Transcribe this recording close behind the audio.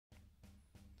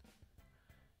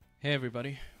Hey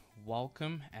everybody,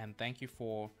 welcome and thank you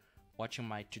for watching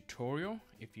my tutorial.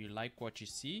 If you like what you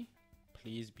see,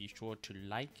 please be sure to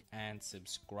like and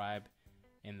subscribe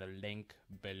in the link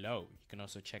below. You can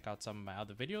also check out some of my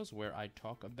other videos where I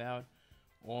talk about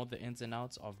all the ins and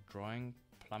outs of drawing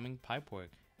plumbing pipework.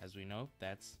 As we know,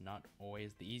 that's not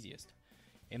always the easiest.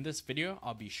 In this video,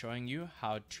 I'll be showing you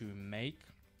how to make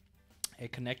a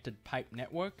connected pipe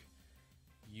network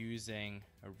using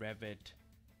a Revit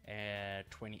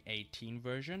 2018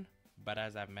 version, but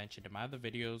as I've mentioned in my other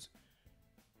videos,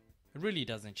 it really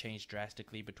doesn't change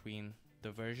drastically between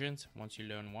the versions. Once you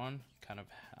learn one, you kind of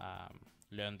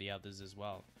learn the others as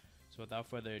well. So without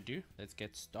further ado, let's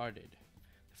get started.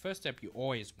 The first step you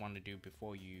always want to do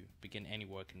before you begin any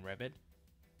work in Revit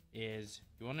is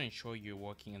you want to ensure you're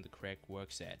working in the correct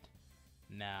work set.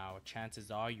 Now,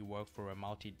 chances are you work for a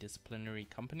multidisciplinary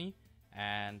company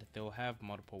and they'll have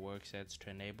multiple work sets to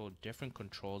enable different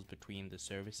controls between the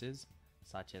services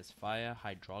such as fire,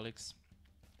 hydraulics,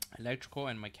 electrical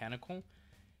and mechanical.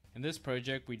 In this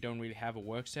project we don't really have a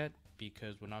work set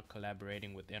because we're not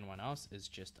collaborating with anyone else, it's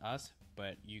just us,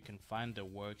 but you can find the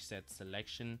work set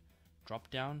selection drop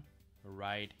down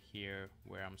right here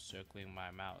where I'm circling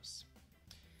my mouse.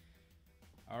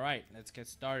 Alright, let's get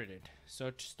started.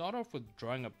 So to start off with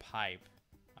drawing a pipe,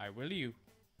 I really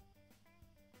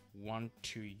want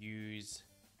to use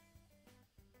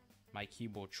my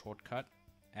keyboard shortcut,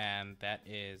 and that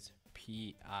is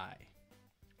PI.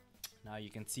 Now you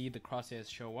can see the crosshairs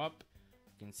show up.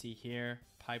 You can see here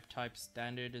pipe type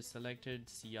standard is selected,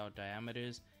 see our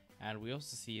diameters, and we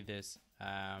also see this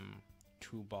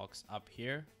toolbox up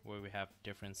here where we have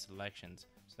different selections.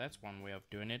 So that's one way of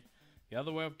doing it. The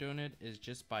other way of doing it is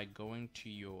just by going to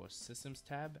your systems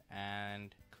tab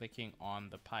and clicking on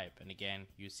the pipe, and again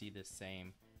you see the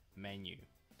same menu.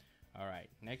 Alright,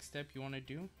 next step you want to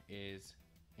do is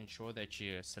ensure that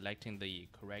you're selecting the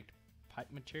correct pipe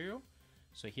material.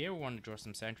 So here we want to draw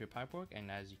some sanitary pipework,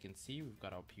 and as you can see we've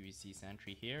got our PVC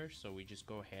sanitary here, so we just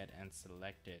go ahead and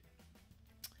select it.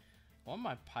 I want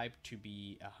my pipe to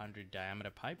be 100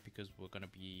 diameter pipe because we're going to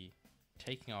be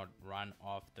taking our run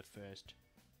off the first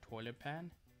toilet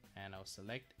pan, and I'll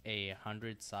select a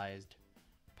 100 sized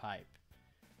pipe.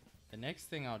 The next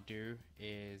thing I'll do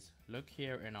is look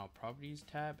here in our properties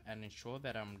tab and ensure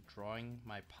that I'm drawing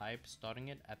my pipe, starting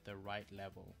it at the right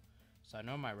level. So I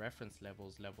know my reference level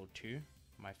is level 2,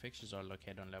 my fixtures are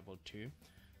located on level 2,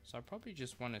 so I probably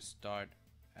just want to start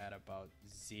at about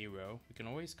 0. We can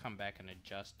always come back and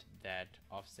adjust that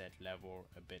offset level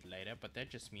a bit later, but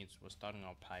that just means we're starting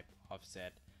our pipe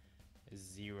offset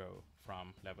 0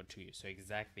 from level 2, so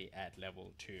exactly at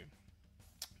level 2.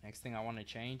 Next thing I want to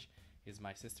change is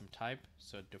my system type.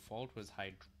 So default was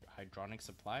hydronic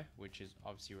supply, which is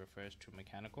obviously refers to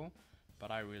mechanical,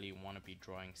 but I really want to be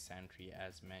drawing sanitary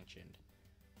as mentioned,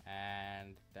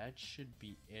 and that should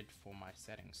be it for my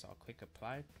settings. So I'll click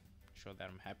apply, show that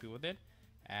I'm happy with it,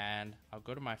 and I'll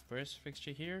go to my first fixture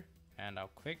here and I'll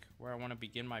click where I want to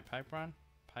begin my pipe run.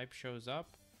 Pipe shows up,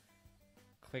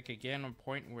 click again on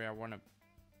point where I want to,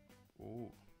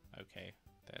 ooh, okay,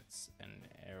 that's an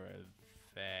error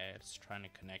that's trying to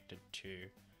connect it to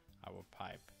our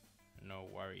pipe. No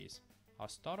worries. I'll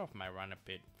start off my run a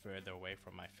bit further away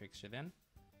from my fixture then.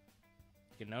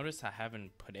 You can notice I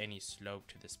haven't put any slope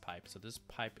to this pipe, so this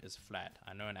pipe is flat.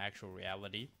 I know in actual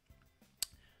reality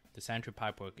the sanitary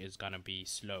pipework is going to be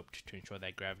sloped to ensure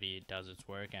that gravity does its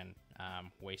work and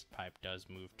waste pipe does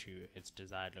move to its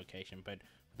desired location, but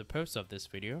for the purpose of this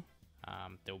video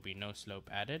there will be no slope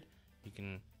added. You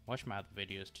can watch my other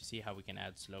videos to see how we can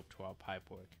add slope to our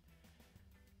pipework.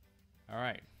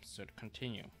 Alright, so to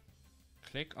continue,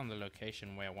 click on the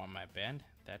location where I want my bend.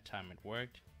 That time it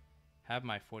worked. Have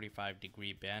my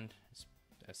 45-degree bend.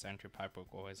 A sanitary pipework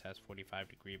always has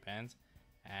 45-degree bends,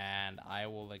 and I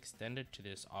will extend it to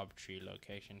this arbitrary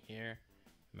location here.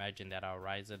 Imagine that our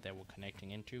riser that we're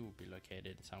connecting into will be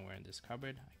located somewhere in this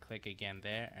cupboard. I click again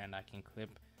there and I can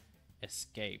clip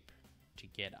escape to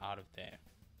get out of there.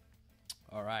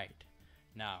 Alright,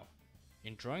 now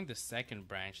in drawing the second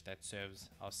branch that serves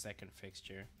our second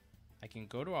fixture, I can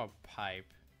go to our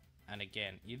pipe and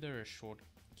again either a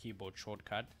keyboard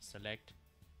shortcut, select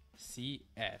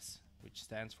CS, which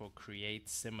stands for create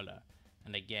similar,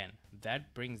 and again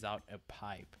that brings out a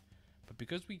pipe. But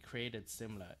because we created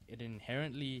similar, it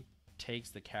inherently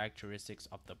takes the characteristics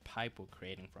of the pipe we're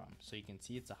creating from. So you can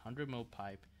see it's a 100 mil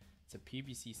pipe, it's a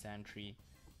PVC sanitary,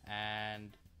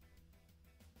 and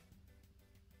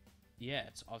yeah,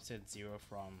 it's offset 0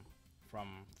 from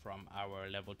our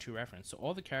level 2 reference. So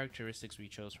all the characteristics we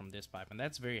chose from this pipe, and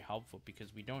that's very helpful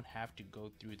because we don't have to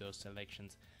go through those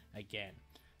selections again.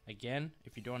 Again,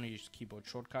 if you don't want to use keyboard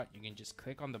shortcut, you can just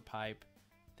click on the pipe,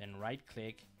 then right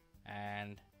click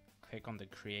and click on the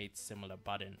create similar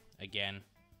button. Again,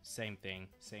 same thing,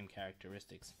 same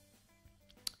characteristics.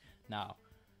 Now,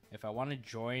 if I want to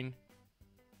join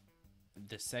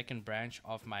the second branch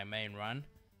of my main run,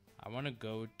 I want to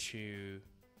go to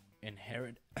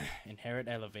inherit inherit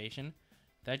elevation.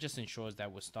 That just ensures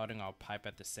that we're starting our pipe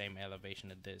at the same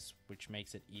elevation as this, which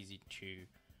makes it easy to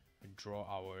draw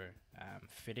our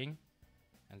fitting.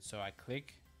 And so I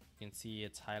click, you can see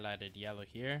it's highlighted yellow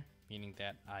here, meaning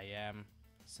that I am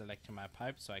selecting my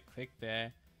pipe. So I click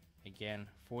there, again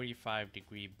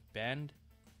 45-degree bend,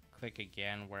 click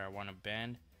again where I want to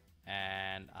bend,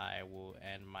 and I will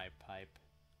end my pipe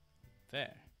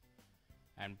there,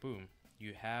 and boom,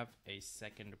 you have a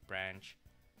second branch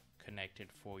connected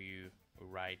for you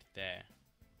right there.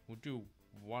 We'll do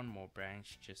one more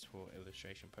branch just for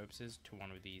illustration purposes to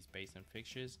one of these basin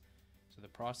fixtures. So the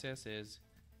process is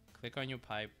click on your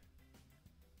pipe,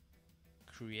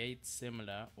 create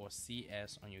similar or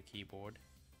CS on your keyboard,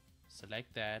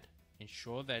 select that,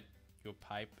 ensure that your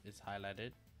pipe is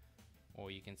highlighted,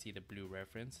 or you can see the blue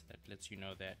reference that lets you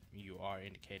know that you are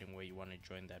indicating where you want to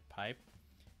join that pipe.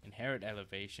 Inherit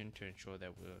elevation to ensure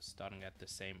that we're starting at the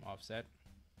same offset,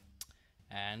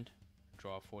 and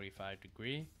draw a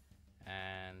 45-degree,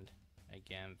 and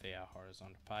again they are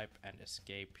horizontal pipe, and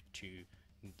escape to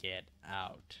get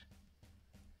out.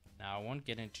 Now I won't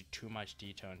get into too much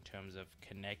detail in terms of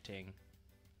connecting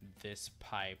this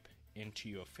pipe into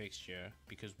your fixture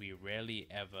because we rarely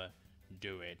ever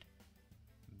do it,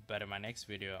 but in my next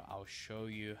video I'll show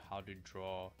you how to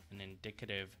draw an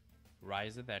indicative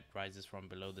riser that rises from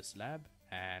below the slab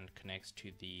and connects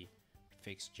to the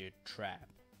fixture trap.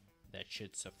 That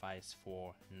should suffice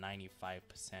for 95%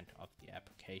 of the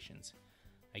applications.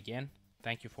 Again,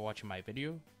 thank you for watching my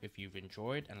video. If you've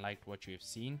enjoyed and liked what you've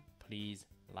seen, please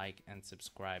like and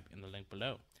subscribe in the link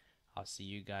below. I'll see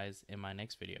you guys in my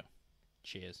next video.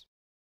 Cheers.